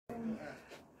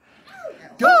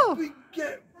Don't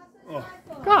forget. Go on.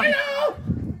 Hello!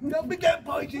 Don't forget,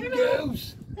 boys and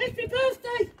girls. It's my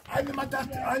birthday. I'm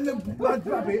the Mad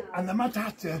Rabbit and the Mad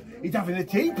Hatter is having a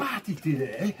tea party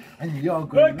today, and you're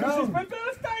going Because it's round. my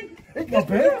birthday. It's my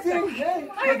birthday.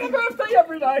 I have a birthday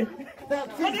every day.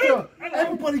 That's it, so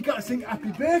everybody got to sing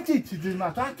happy birthday to the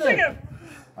Mad Hatter. Sing it.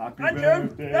 Happy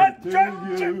And birthday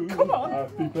you. to you. Come on.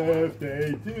 Happy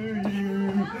birthday to you.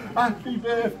 Happy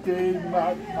birthday,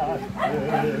 Mad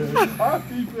Hatter.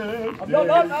 Happy birthday I'm not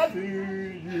like that. to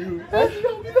you. Oh,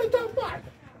 you're not that bad.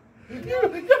 You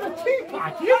have a tea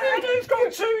party every year. It's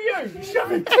got 2 years. You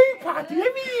have a tea party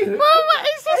every year. Well,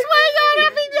 is this where you're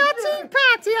having your tea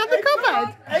party on the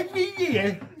cupboard? Every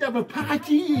year, you have a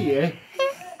party here,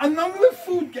 and none of the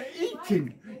food get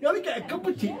eaten. You only get a cup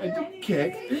of tea and a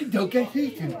cake, and it don't get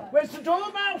eaten. Where's the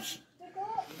dormouse?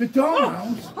 The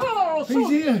Dormouse, Oh, he's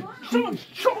here. someone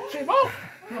chopped him off.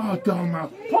 Oh,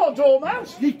 Dormouse. Poor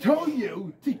dormouse. He told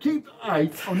you to keep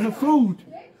eye on the food.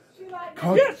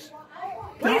 God, Yes.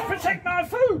 Please protect my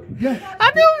food. yeah.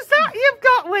 And who's that you've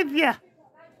got with you?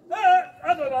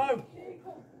 I don't know.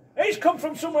 He's come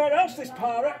from somewhere else, this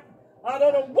pirate. I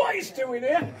don't know what he's doing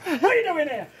here. What are you doing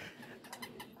here?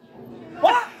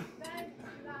 What?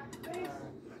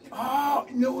 Oh,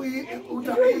 no, who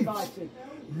that is?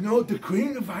 No, the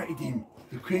Queen invited him.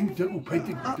 The Queen who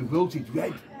painted the roses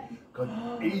red.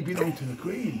 God, he belonged to the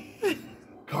Queen.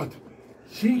 God,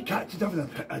 she catches having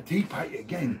a tea party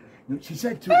again. She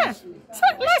said to us, So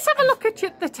let's have a look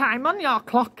at the time on your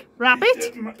clock,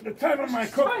 Rabbit. the time on my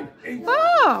clock.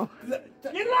 Oh,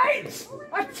 You're late.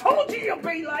 I told you you'd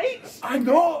be late. I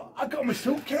know, I got my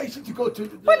suitcase to go to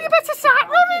the... well, you better start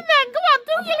running then. Go on,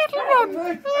 do your little run.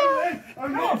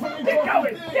 I'm late. Get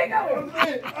going. Get going.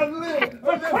 I'm late.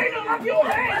 The Queen will have your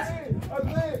head.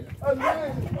 I'm late.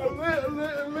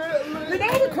 You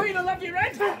know the Queen will have your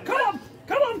head. Come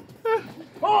on.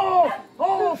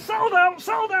 Oh, settle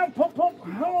down, pop.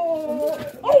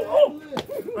 Oh.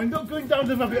 I'm not going down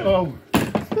the rabbit hole. How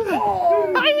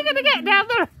are you going to get down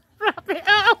the rabbit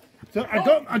hole? So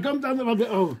I got down the rabbit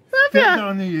hole. Have Get ya?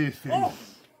 down the ears thing.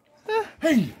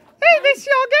 Hey, Hey, this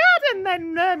your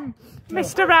garden then,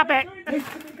 Mr. Rabbit.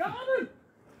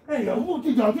 hey, I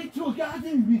wanted to get to a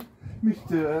garden,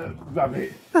 Mr.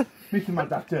 Rabbit, Mr. Mad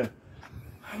Hatter.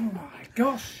 Oh my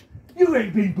gosh, you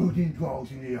ain't been building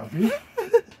drawers in here, have you?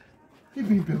 You've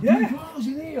been building drawers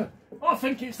in here. I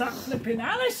think it's that flipping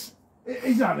Alice.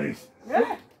 Is Alice?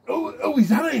 Yeah. Oh,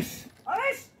 is Alice?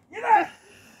 Alice, you there?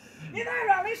 You there,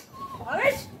 Alice?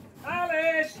 Alice?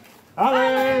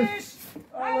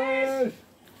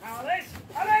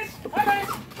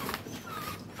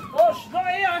 Oh, she's not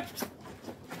here.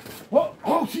 What?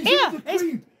 Oh, she's Here, here, the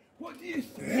Queen. What do you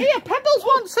say? Here, Pebbles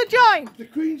wants to join. The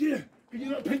Queen's here. Can you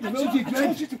not paint the I roses told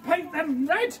red? you to paint them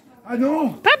red. I know.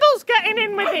 Pebbles getting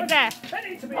in with it there. They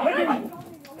need to be red.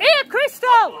 Here, Crystal.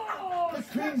 Oh, The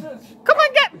Queen. Come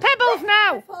and get Pebbles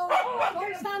now.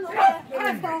 Don't stand up there.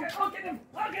 Careful. I'll get him.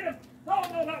 No. Go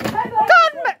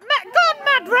on,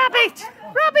 Mad Rabbit.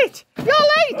 Rabbit, you're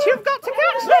late. You've got to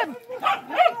catch them.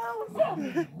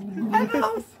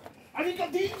 Have you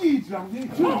got these needs round here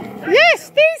too? Yes,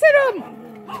 these are them.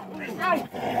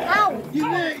 Ow.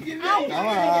 You're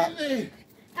there.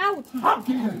 Out.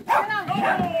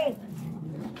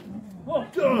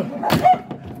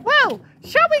 Well,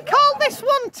 shall we call this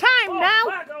one time now?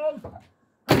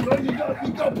 You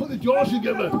got to put the jaws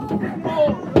together.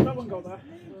 That one go there.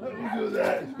 That one go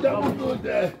there. That one go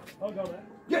there. I'll go there.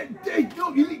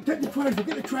 You need to take the trifle.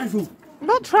 Get the trifle.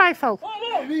 What trifle?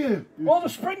 Oh, look. Here. All the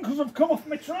sprinkles have come off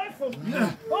my trifle.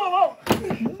 Yeah. Oh,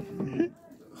 look.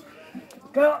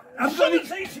 God,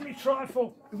 someone's eating me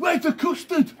trifle. Where's the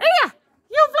custard? Here,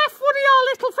 you've left one of your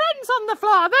little friends on the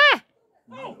floor there.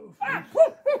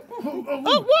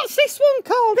 Oh, what's this one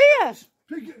called here?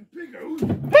 Piggles.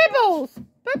 Pebbles.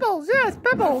 Pebbles, yes, I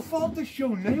Pebbles. thought the show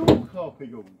nail called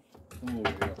Piggles. Oh,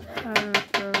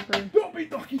 yeah. Don't be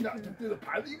knocking that to the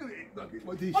pan. You're going to knock it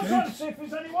what he I'm trying to said. see if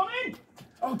there's anyone in.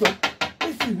 Hold on.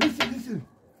 Listen.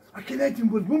 I can hear him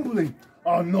with rumbling.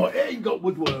 Oh, no, it ain't got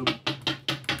woodworm.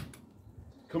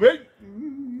 Come in.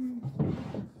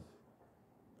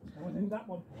 No one in that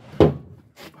one.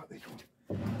 About this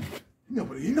one.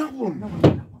 Nobody in that one.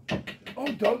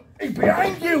 Hold on. He's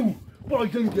behind you.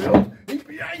 Boys and girls, he's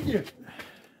behind you.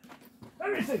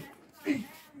 Where is he?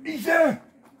 He's there.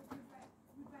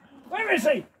 Where is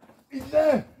he? He's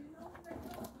there.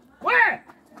 Where?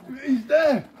 He's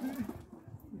there.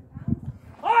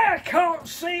 I can't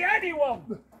see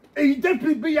anyone. He's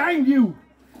definitely behind you.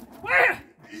 Where?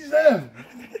 He's there.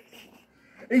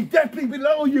 He's definitely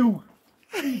below you.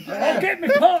 He's there. I'll get my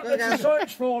partner to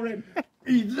search for him.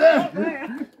 He's there.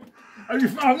 There. Have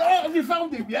you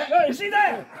found him yet? Is he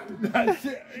there? That's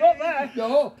it. Not there.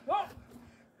 No. Oh,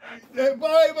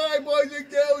 Bye, boys and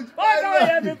girls. bye,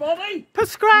 everybody.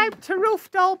 Subscribe to Ruth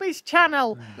Dolby's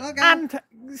channel and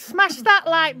smash that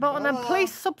like button and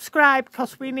please subscribe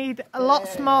because we need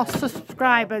lots more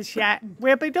subscribers yet.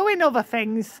 We'll be doing other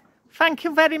things. Thank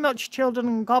you very much, children,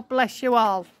 and God bless you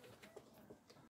all.